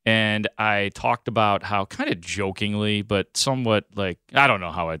and I talked about how, kind of jokingly, but somewhat like, I don't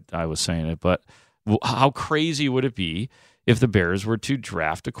know how I was saying it, but how crazy would it be if the Bears were to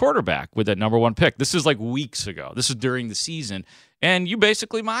draft a quarterback with that number 1 pick? This is like weeks ago. This is during the season, and you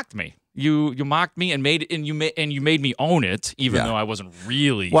basically mocked me. You mocked me and you made me own it, even though I wasn't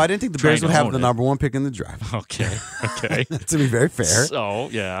really. Well, I didn't think the Bears would have the number 1 pick in the draft. Okay. To be very fair. So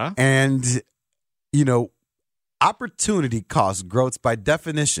yeah, and opportunity cost growth by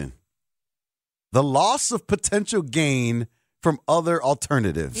definition. The loss of potential gain from other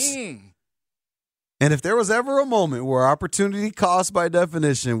alternatives. And if there was ever a moment where opportunity cost by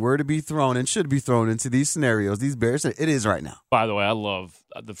definition were to be thrown and should be thrown into these scenarios, these Bears, it is right now. By the way, I love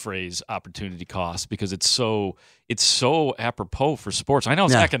the phrase opportunity cost because it's so apropos for sports. I know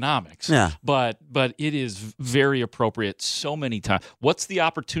it's economics, but it is very appropriate so many times. What's the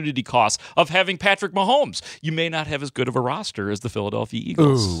opportunity cost of having Patrick Mahomes? You may not have as good of a roster as the Philadelphia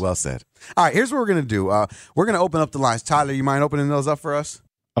Eagles. Ooh, well said. All right, here's what we're going to do. We're going to open up the lines. Tyler, you mind opening those up for us?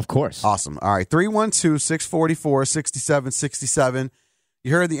 Of course. Awesome. All right, 312-644-6767.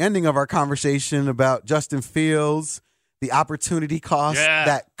 You heard the ending of our conversation about Justin Fields, the opportunity cost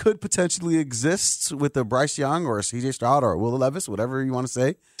that could potentially exist with a Bryce Young or a C.J. Stroud or a Will Levis, whatever you want to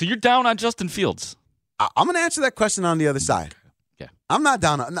say. So you're down on Justin Fields? I'm going to answer that question on the other side. Yeah. I'm not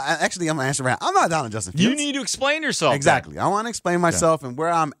down on – actually, I'm going to answer right now. I'm not down on Justin Fields. You need to explain yourself. Exactly. I want to explain myself and where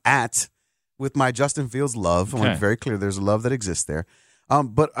I'm at with my Justin Fields love. I want to be very clear there's a love that exists there.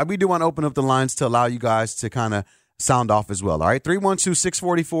 But we do want to open up the lines to allow you guys to kind of sound off as well. All right,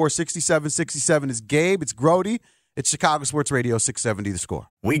 312-644-6767 is Gabe. It's Grody. It's Chicago Sports Radio 670 The Score.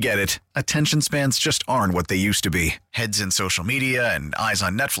 We get it. Attention spans just aren't what they used to be. Heads in social media and eyes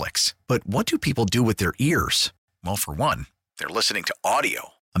on Netflix. But what do people do with their ears? Well, for one, they're listening to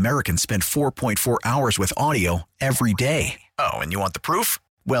audio. Americans spend 4.4 hours with audio every day. Oh, and you want the proof?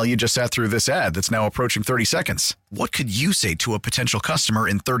 Well, you just sat through this ad that's now approaching 30 seconds. What could you say to a potential customer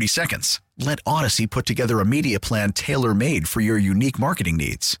in 30 seconds? Let Odyssey put together a media plan tailor-made for your unique marketing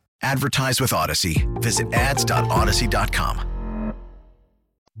needs. Advertise with Odyssey. Visit ads.odyssey.com.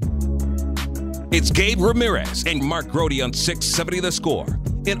 It's Gabe Ramirez and Mark Grody on 670 The Score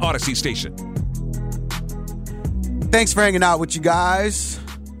in Odyssey Station. Thanks for hanging out with you guys.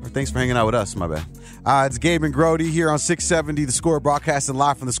 Or thanks for hanging out with us, my bad. It's Gabe and Grody here on 670 The Score, broadcasting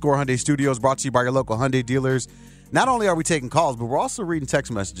live from the Score Hyundai Studios, brought to you by your local Hyundai dealers. Not only are we taking calls, but we're also reading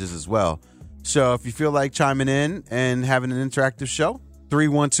text messages as well. So if you feel like chiming in and having an interactive show,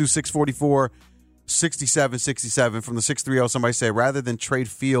 312-644-6767 from the 630. Somebody say, rather than trade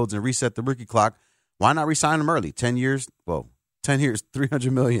Fields and reset the rookie clock, why not re-sign him early? 10 years,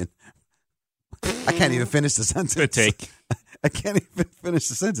 $300 million. I can't even finish the sentence. Good take. I can't even finish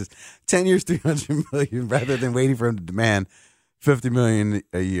the sentence. 10 years, $300 million, rather than waiting for him to demand $50 million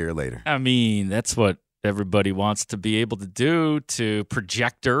a year later. I mean, that's what everybody wants to be able to do, to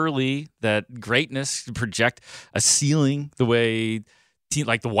project early that greatness, to project a ceiling the way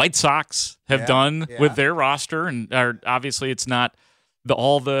like the White Sox have done with their roster. And obviously it's not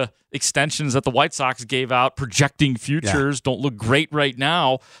all the extensions that the White Sox gave out projecting futures don't look great right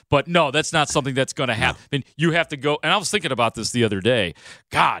now. But no, that's not something that's going to happen. No. I mean, you have to go. And I was thinking about this the other day.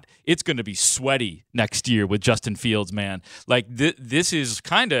 God, it's going to be sweaty next year with Justin Fields, man. Like this is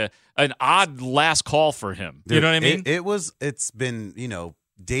kind of an odd last call for him. Dude, you know what I mean? It's been,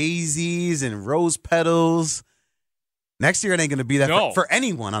 daisies and rose petals. Next year it ain't going to be that for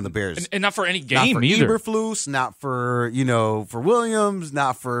anyone on the Bears. And not for any game not for either. Eberflus, not for, for Williams,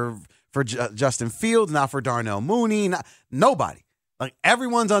 not for Justin Fields, not for Darnell Mooney, nobody. Like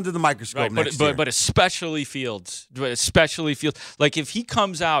everyone's under the microscope next year. But especially Fields. Like if he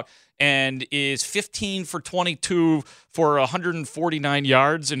comes out and is 15 for 22 for 149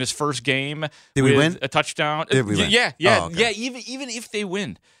 yards in his first game Did we win? A touchdown. Did we win? Yeah. Oh, okay. Yeah, even if they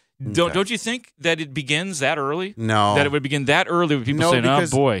win. Don't you think that it begins that early? No. That it would begin that early with people saying, oh,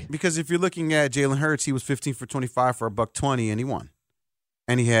 boy. Because if you're looking at Jalen Hurts, he was 15 for 25 for $120, and he won.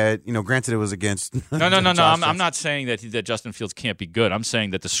 And he had, granted it was against. No. I'm not saying that Justin Fields can't be good. I'm saying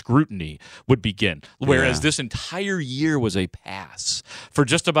that the scrutiny would begin. Whereas this entire year was a pass for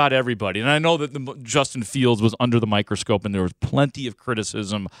just about everybody. And I know that Justin Fields was under the microscope, and there was plenty of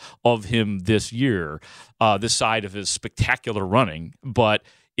criticism of him this year, this side of his spectacular running. But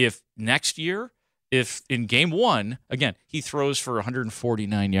if next year, if in game one, again, he throws for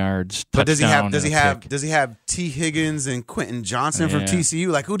 149 yards, but does he have T. Higgins and Quentin Johnson from TCU?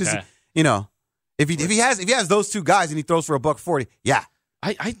 Like who does he? If he has those two guys and he throws for $140,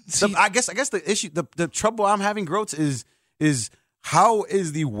 I guess the issue, the trouble I'm having, Groats, is how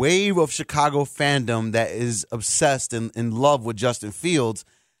is the wave of Chicago fandom that is obsessed and in love with Justin Fields?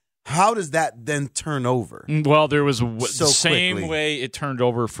 How does that then turn over? Well, there was the same way it turned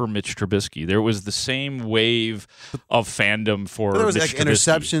over for Mitch Trubisky. There was the same wave of fandom for there was Mitch Trubisky.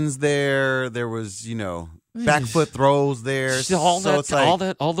 Interceptions there. There was, back foot throws there.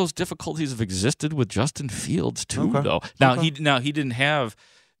 All those difficulties have existed with Justin Fields too, though. Now he didn't have.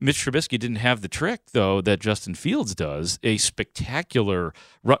 Mitch Trubisky didn't have the trick, though, that Justin Fields does. A spectacular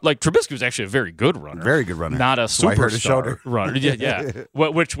run. Like, Trubisky was actually a very good runner. Very good runner. Not a superstar runner. Yeah.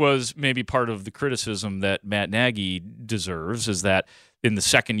 Which was maybe part of the criticism that Matt Nagy deserves, is that in the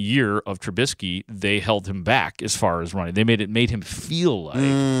second year of Trubisky, they held him back as far as running. They made him feel like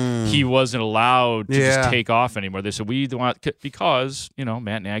he wasn't allowed to just take off anymore. They said, we want, because,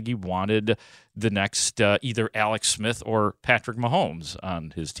 Matt Nagy wanted the next either Alex Smith or Patrick Mahomes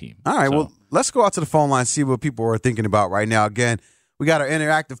on his team. All right, well, let's go out to the phone line and see what people are thinking about right now. Again, we got our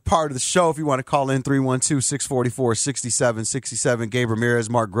interactive part of the show. If you want to call in, 312-644-6767. Gabe Ramirez,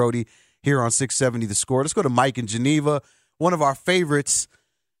 Mark Grody here on 670 The Score. Let's go to Mike in Geneva, one of our favorites.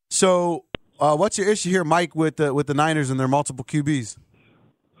 So what's your issue here, Mike, with the Niners and their multiple QBs?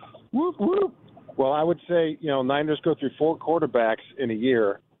 Whoop, whoop. Well, I would say, Niners go through 4 quarterbacks in a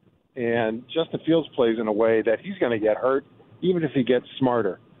year, and Justin Fields plays in a way that he's going to get hurt, even if he gets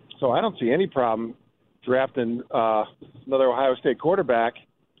smarter. So I don't see any problem drafting another Ohio State quarterback.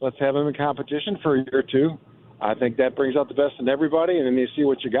 Let's have him in competition for a year or two. I think that brings out the best in everybody, and then you see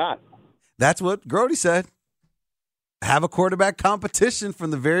what you got. That's what Grody said. Have a quarterback competition from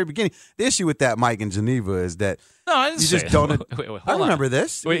the very beginning. The issue with that, Mike, in Geneva, is that I didn't say don't. Wait, I remember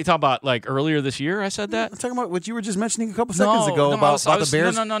this. Wait, you talking about like earlier this year? I said that. I'm talking about what you were just mentioning a couple seconds ago about the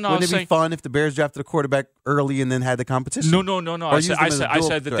Bears. No. Wouldn't it be fun if the Bears drafted a quarterback early and then had the competition? No. I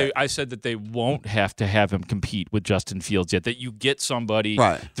said that they won't have to have him compete with Justin Fields yet. That you get somebody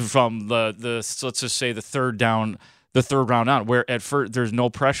from the let's just say the third round out, where at first there's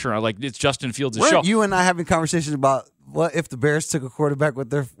no pressure. Like it's Justin Fields' show. Weren't you and I having conversations about what if the Bears took a quarterback with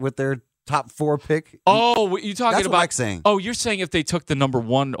their top 4 pick? Oh, you talking that's about? What Mike's saying. Oh, you're saying if they took the number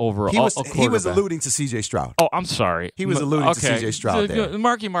 1 overall. He was alluding to C.J. Stroud. Oh, I'm sorry. He was alluding to C.J. Stroud there.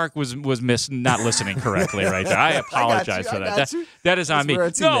 Marky Mark was not listening correctly right there. I apologize for that. That is on me.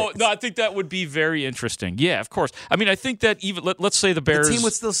 No, I think that would be very interesting. Yeah, of course. I mean, I think that even let's say the Bears, the team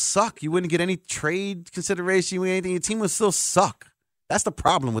would still suck. You wouldn't get any trade consideration. You wouldn't anything. Your team would still suck. That's the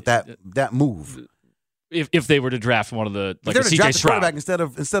problem with that move. If they were to draft one of the like a CJ Stroud quarterback instead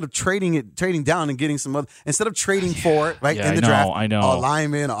of trading down and getting some other, instead of trading for it in the draft, I know a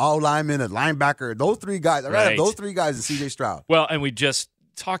lineman, a linebacker, those 3 guys. I'd rather have those 3 guys than CJ Stroud. Well, and we just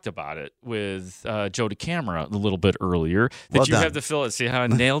talked about it with Joe DeCamara a little bit earlier that you have to fill it. See how I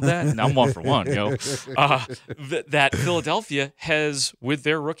nailed that? And I'm 1 for 1. That Philadelphia has with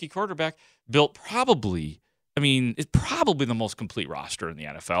their rookie quarterback built it's probably the most complete roster in the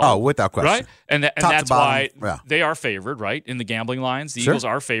NFL. Oh, without question. Right? And that's why they are favored, right? In the gambling lines, the Eagles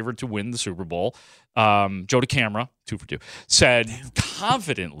are favored to win the Super Bowl. Joe DeCamara, 2 for 2, said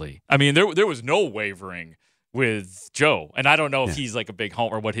confidently. I mean, there was no wavering with Joe. And I don't know if he's like a big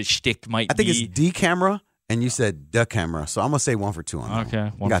home or what his shtick might be. I think it's D-Camera, and you said DeCamara. So I'm going to say 1 for 2 on that.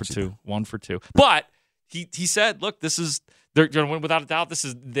 Okay, 1 for 2. 1 for 2. But he said, look, this is... They're going to win without a doubt.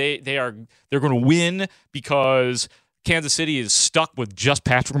 They're going to win because Kansas City is stuck with just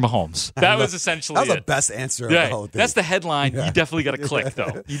Patrick Mahomes. That was essentially that was the best answer of the whole thing. That's the headline. You definitely got to click,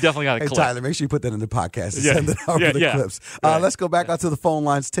 though. You definitely got to click. Tyler, make sure you put that in the podcast and send it out for the clips. Let's go back out to the phone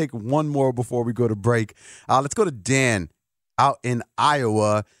lines. Take one more before we go to break. Let's go to Dan out in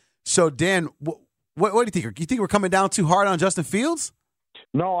Iowa. So, Dan, what do you think? You think we're coming down too hard on Justin Fields?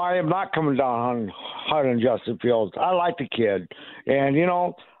 No, I am not coming down hard on Justin Fields. I like the kid. And,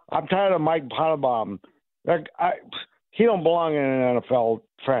 I'm tired of Mike Potterbaum. He don't belong in an NFL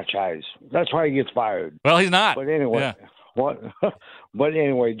franchise. That's why he gets fired. Well, he's not. But anyway, But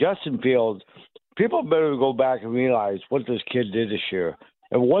anyway, Justin Fields, people better go back and realize what this kid did this year.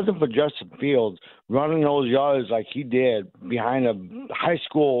 If it wasn't for Justin Fields running those yards like he did behind a high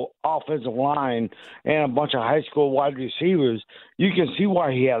school offensive line and a bunch of high school wide receivers, you can see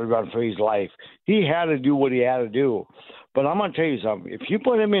why he had to run for his life. He had to do what he had to do. But I'm going to tell you something. If you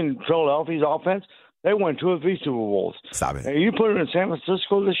put him in Philadelphia's offense, they won 2 or 3 Super Bowls. Stop it. And you put him in San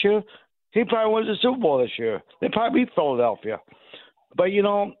Francisco this year, he probably wins the Super Bowl this year. They probably beat Philadelphia. But,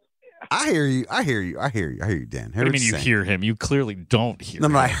 I hear you, Dan. What do you mean you hear him? You clearly don't hear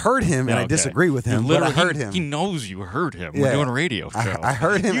him. No, I heard him, and I disagree with him, but I heard him. He knows you heard him. We're doing a radio show. I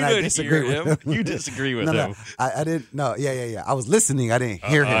heard him, and I disagree with him. You disagree with him. I didn't. No, yeah. I was listening. I didn't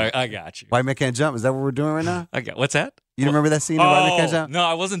hear him. I got you. White Man Can't Jump. Is that what we're doing right now? What's that? You remember that scene in White Man Can't Jump? No,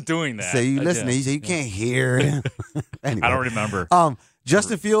 I wasn't doing that. So you listening. You can't hear him. Anyway, I don't remember.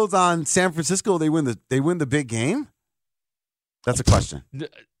 Justin Fields on San Francisco, they win the big game? That's a question.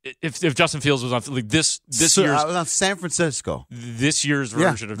 If Justin Fields was on this year's, I was on San Francisco. This year's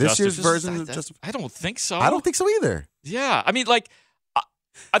version of this Justin year's Fields, version of Justin. I don't think so. I don't think so either. Yeah, I mean,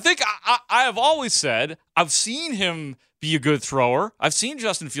 I think I have always said I've seen him be a good thrower. I've seen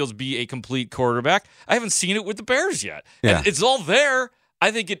Justin Fields be a complete quarterback. I haven't seen it with the Bears yet. Yeah. And it's all there. I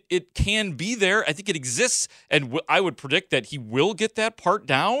think it can be there. I think it exists, and I would predict that he will get that part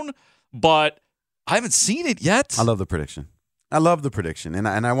down, but I haven't seen it yet. I love the prediction. I love the prediction, and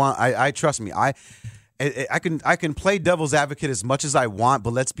I trust me. I can play devil's advocate as much as I want,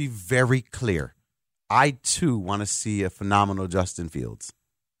 but let's be very clear. I too want to see a phenomenal Justin Fields.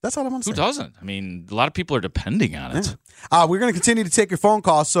 That's all I want to say. Who doesn't? I mean, a lot of people are depending on it. Yeah. We're going to continue to take your phone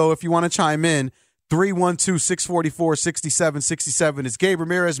calls, so if you want to chime in, 312-644-6767. It's Gabe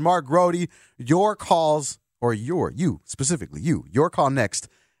Ramirez, Mark Grote. Your calls, or your call next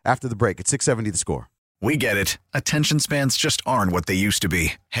after the break at 670 The Score. We get it. Attention spans just aren't what they used to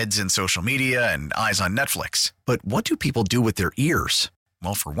be. Heads in social media and eyes on Netflix. But what do people do with their ears?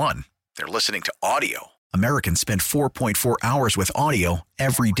 Well, for one, they're listening to audio. Americans spend 4.4 hours with audio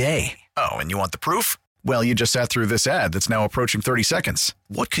every day. Oh, and you want the proof? Well, you just sat through this ad that's now approaching 30 seconds.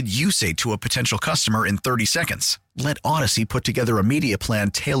 What could you say to a potential customer in 30 seconds? Let Odyssey put together a media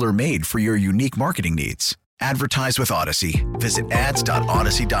plan tailor-made for your unique marketing needs. Advertise with Odyssey. Visit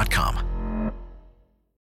ads.odyssey.com.